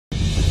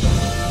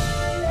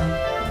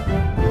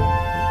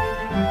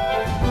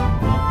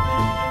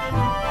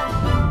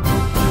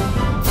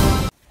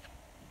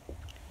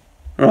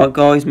Right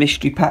guys,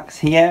 Mystery Packs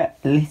here,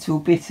 a little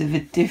bit of a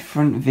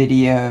different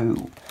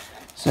video.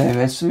 So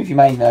as some of you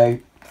may know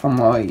from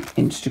my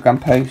Instagram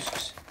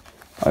posts,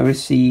 I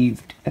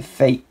received a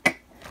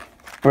fake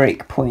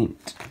Breakpoint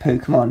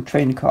Pokemon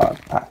trading card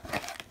pack.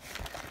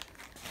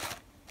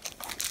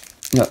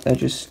 Look, I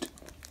just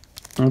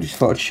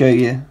thought I'd show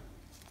you.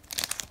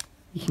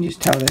 You can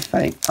just tell they're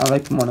fake. I'll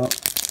open one up.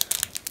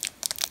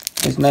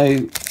 There's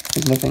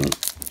nothing.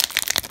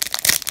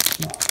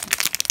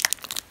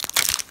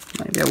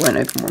 Maybe I won't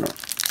open one up.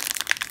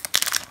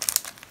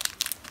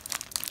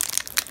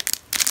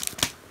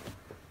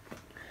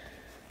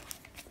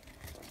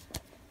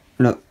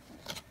 Look,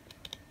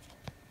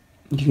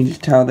 you can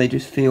just tell they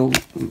just feel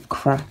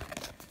crap.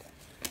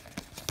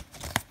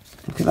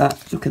 Look at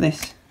that, look at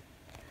this.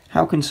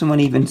 How can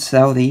someone even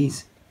sell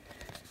these?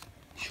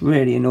 It's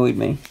really annoyed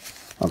me.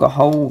 I've got a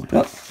whole,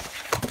 look,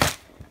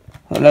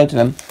 I've got loads of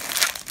them.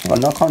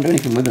 I can't do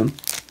anything with them.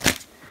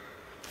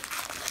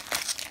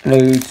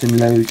 Loads and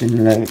loads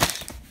and loads.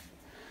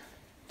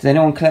 Does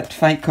anyone collect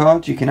fake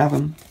cards? You can have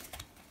them.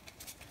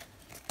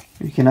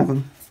 You can have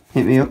them.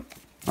 Hit me up.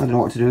 I don't know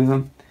what to do with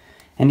them.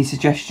 Any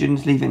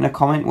suggestions? Leave it in a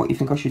comment what you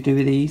think I should do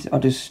with these. I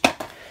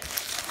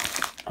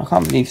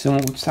can't believe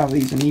someone would sell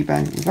these on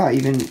eBay without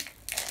even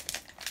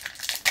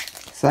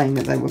saying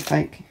that they were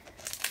fake.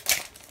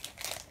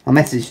 I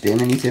messaged him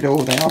and he said,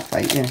 oh, they are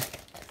fake, yeah.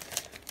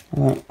 I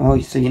went, oh,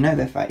 so you know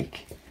they're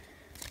fake.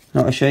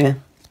 Not to show you.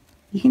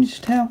 You can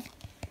just tell.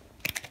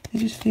 They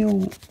just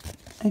feel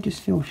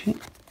shit.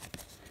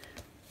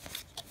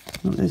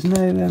 Look, there's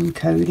no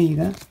code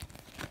either.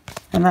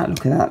 And that,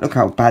 look at that. Look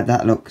how bad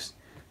that looks.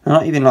 They're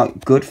not even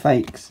like good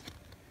fakes.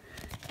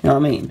 You know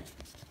what I mean?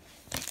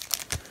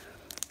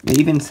 It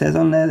even says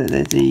on there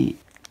that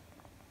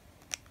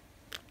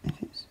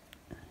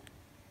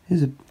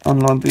there's an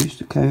online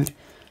booster code.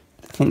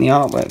 I think the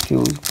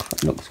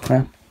artwork looks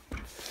crap.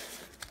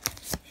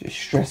 Just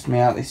stressed me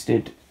out, this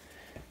did.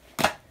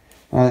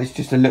 Well, it's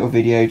just a little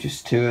video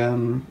just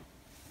to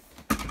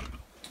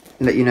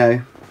let you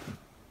know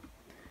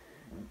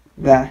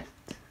that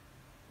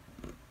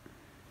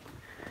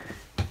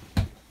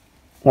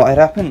what had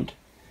happened.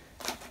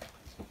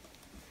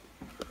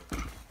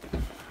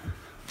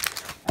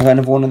 I've got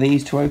another one of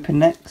these to open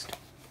next.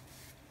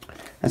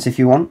 That's if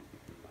you want.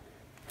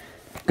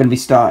 I'm going to be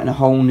starting a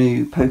whole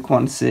new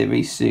Pokemon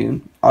series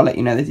soon. I'll let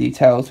you know the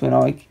details when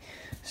I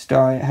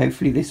start,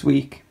 hopefully this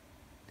week.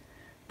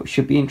 But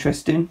should be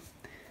interesting.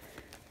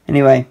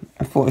 Anyway,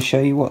 I thought I'd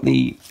show you what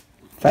the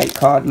fake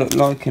card looked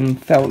like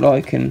and felt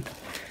like and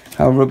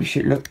how rubbish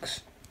it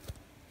looks.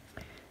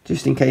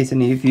 Just in case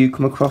any of you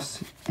come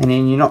across any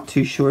and you're not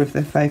too sure if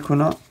they're fake or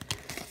not.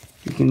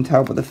 You can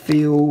tell by the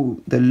feel,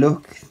 the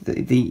look,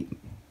 the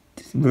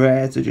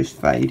rares are just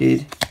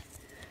faded.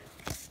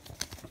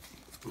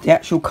 The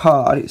actual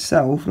card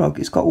itself, like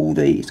it's got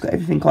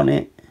everything on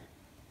it.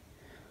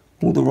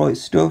 All the right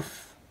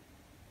stuff.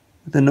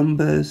 The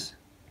numbers.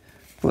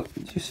 But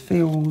it just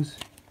feels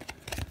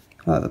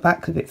like the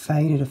back's a bit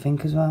faded, I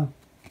think, as well.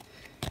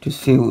 It just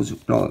feels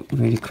like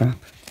really crap.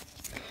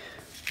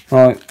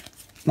 Right,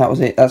 that was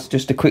it. That's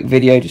just a quick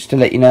video just to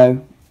let you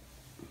know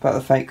about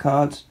the fake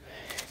cards.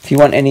 If you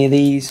want any of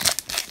these,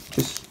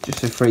 just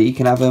for free, you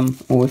can have them.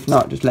 Or if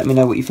not, just let me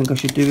know what you think I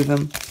should do with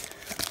them.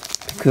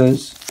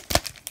 Because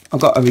I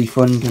got a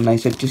refund and they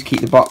said just keep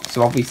the box.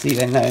 So obviously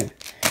they know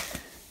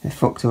they're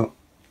fucked up.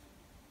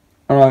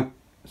 Alright,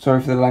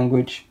 sorry for the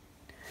language.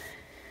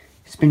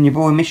 It's been your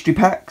boy Mystery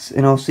Packs,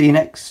 and I'll see you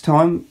next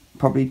time,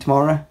 probably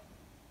tomorrow.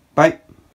 Bye.